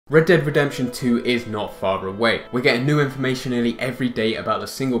Red Dead Redemption 2 is not far away. We're getting new information nearly every day about the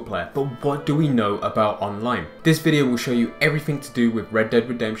single player, but what do we know about online? This video will show you everything to do with Red Dead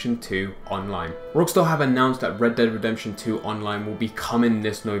Redemption 2 online. Rockstar have announced that Red Dead Redemption 2 online will be coming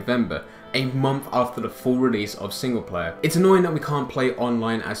this November, a month after the full release of single player. It's annoying that we can't play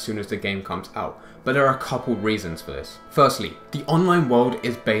online as soon as the game comes out, but there are a couple reasons for this. Firstly, the online world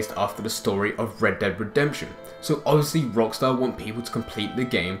is based after the story of Red Dead Redemption, so obviously Rockstar want people to complete the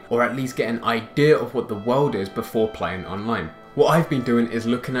game or at least get an idea of what the world is before playing online. What I've been doing is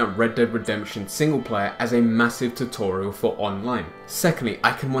looking at Red Dead Redemption single player as a massive tutorial for online. Secondly,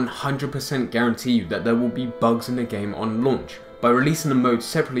 I can 100% guarantee you that there will be bugs in the game on launch. By releasing the modes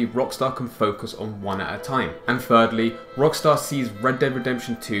separately, Rockstar can focus on one at a time. And thirdly, Rockstar sees Red Dead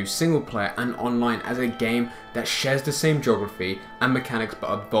Redemption 2 single player and online as a game that shares the same geography and mechanics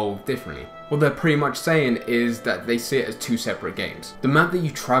but evolve differently. What they're pretty much saying is that they see it as two separate games. The map that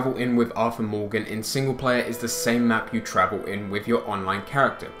you travel in with Arthur Morgan in single player is the same map you travel in with your online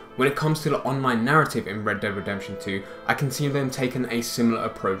character. When it comes to the online narrative in Red Dead Redemption 2, I can see them taking a similar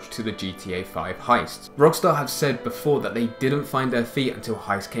approach to the GTA 5 heists. Rockstar have said before that they didn't find their feet until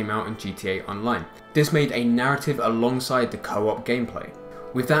Heist came out in GTA Online. This made a narrative alongside the co-op gameplay.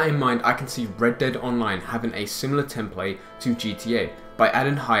 With that in mind, I can see Red Dead Online having a similar template to GTA by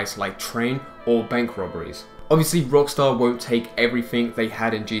adding heists like train or bank robberies. Obviously, Rockstar won't take everything they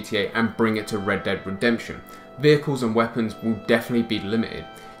had in GTA and bring it to Red Dead Redemption. Vehicles and weapons will definitely be limited.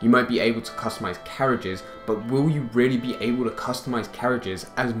 You might be able to customize carriages, but will you really be able to customize carriages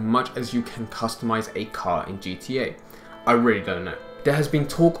as much as you can customize a car in GTA? I really don't know. There has been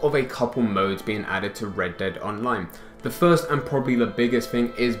talk of a couple modes being added to Red Dead Online. The first and probably the biggest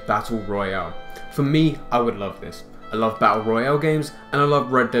thing is Battle Royale. For me, I would love this. I love Battle Royale games and I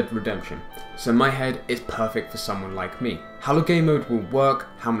love Red Dead Redemption. So in my head, it's perfect for someone like me. How the game mode will work,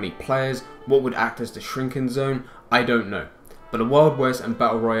 how many players, what would act as the shrinking zone, I don't know. But the Wild West and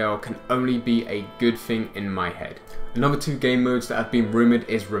Battle Royale can only be a good thing in my head. Another two game modes that have been rumoured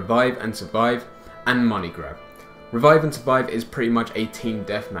is Revive and Survive and Money Grab. Revive and Survive is pretty much a team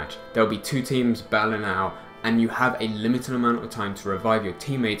deathmatch. There will be two teams battling out and you have a limited amount of time to revive your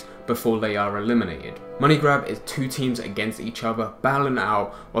teammates before they are eliminated. Money Grab is two teams against each other battling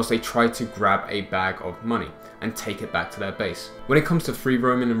out whilst they try to grab a bag of money and take it back to their base. When it comes to free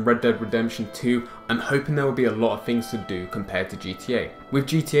roaming in Red Dead Redemption 2, I'm hoping there will be a lot of things to do compared to GTA. With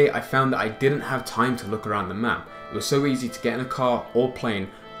GTA, I found that I didn't have time to look around the map. It was so easy to get in a car or plane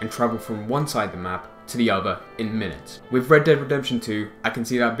and travel from one side of the map to the other in minutes. With Red Dead Redemption 2, I can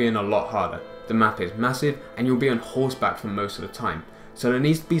see that being a lot harder. The map is massive and you'll be on horseback for most of the time. So there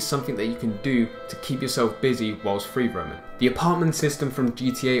needs to be something that you can do to keep yourself busy whilst free roaming. The apartment system from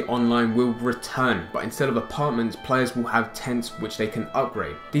GTA Online will return, but instead of apartments, players will have tents which they can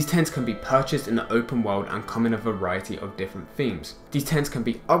upgrade. These tents can be purchased in the open world and come in a variety of different themes. These tents can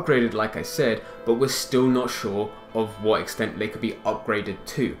be upgraded like I said, but we're still not sure of what extent they could be upgraded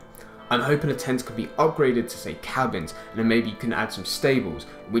to. I'm hoping the tents could be upgraded to say cabins, and then maybe you can add some stables,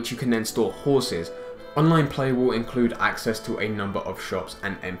 which you can then store horses. Online play will include access to a number of shops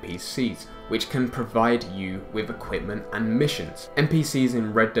and NPCs, which can provide you with equipment and missions. NPCs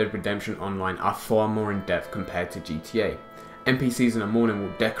in Red Dead Redemption Online are far more in depth compared to GTA. NPCs in the morning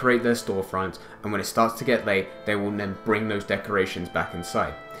will decorate their storefronts, and when it starts to get late, they will then bring those decorations back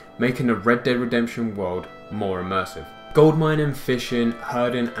inside, making the Red Dead Redemption world more immersive. Gold mining, fishing,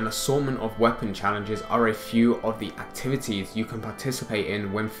 herding and assortment of weapon challenges are a few of the activities you can participate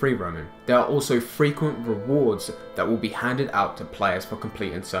in when free roaming. There are also frequent rewards that will be handed out to players for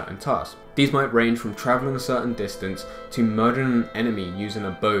completing certain tasks. These might range from travelling a certain distance to murdering an enemy using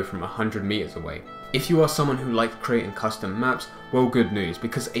a bow from 100 meters away. If you are someone who likes creating custom maps, well, good news,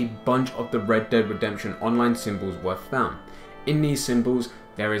 because a bunch of the Red Dead Redemption Online symbols were found. In these symbols,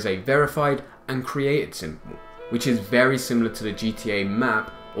 there is a verified and created symbol, which is very similar to the GTA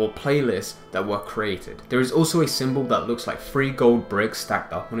map or playlists that were created. There is also a symbol that looks like 3 gold bricks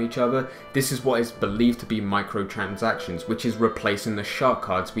stacked up on each other. This is what is believed to be microtransactions, which is replacing the shark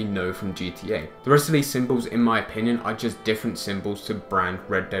cards we know from GTA. The rest of these symbols, in my opinion, are just different symbols to brand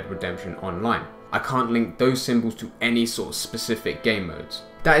Red Dead Redemption Online. I can't link those symbols to any sort of specific game modes.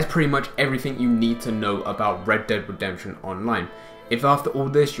 That is pretty much everything you need to know about Red Dead Redemption Online. If after all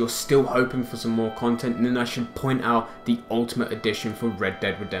this you're still hoping for some more content, then I should point out the Ultimate Edition for Red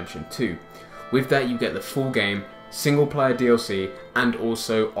Dead Redemption 2. With that you get the full game, single player DLC and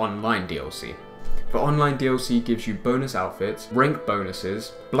also online DLC. The online DLC gives you bonus outfits, rank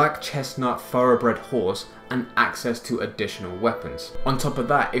bonuses, black chestnut thoroughbred horse, and access to additional weapons. On top of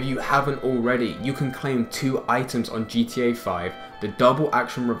that, if you haven't already, you can claim 2 items on GTA 5, the double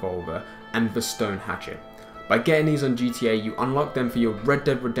action revolver and the stone hatchet. By getting these on GTA, you unlock them for your Red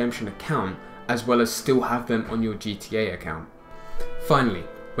Dead Redemption account, as well as still have them on your GTA account. Finally,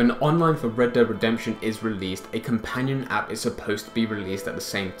 when the online for Red Dead Redemption is released, a companion app is supposed to be released at the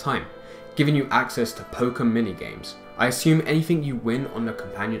same time, giving you access to poker minigames. I assume anything you win on the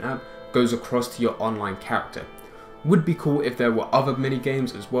companion app goes across to your online character. Would be cool if there were other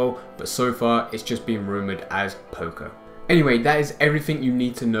minigames as well, but so far it's just been rumoured as poker. Anyway, that is everything you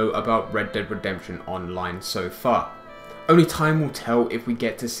need to know about Red Dead Redemption Online so far. Only time will tell if we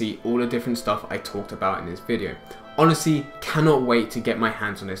get to see all the different stuff I talked about in this video. Honestly, cannot wait to get my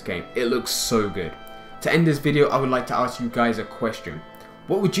hands on this game. It looks so good. To end this video, I would like to ask you guys a question.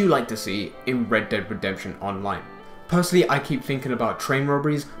 What would you like to see in Red Dead Redemption Online? Personally, I keep thinking about train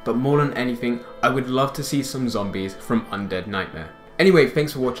robberies, but more than anything, I would love to see some zombies from Undead Nightmare. Anyway,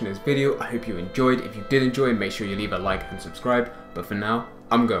 thanks for watching this video. I hope you enjoyed. If you did enjoy, make sure you leave a like and subscribe. But for now,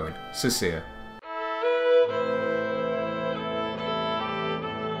 I'm going. So see ya.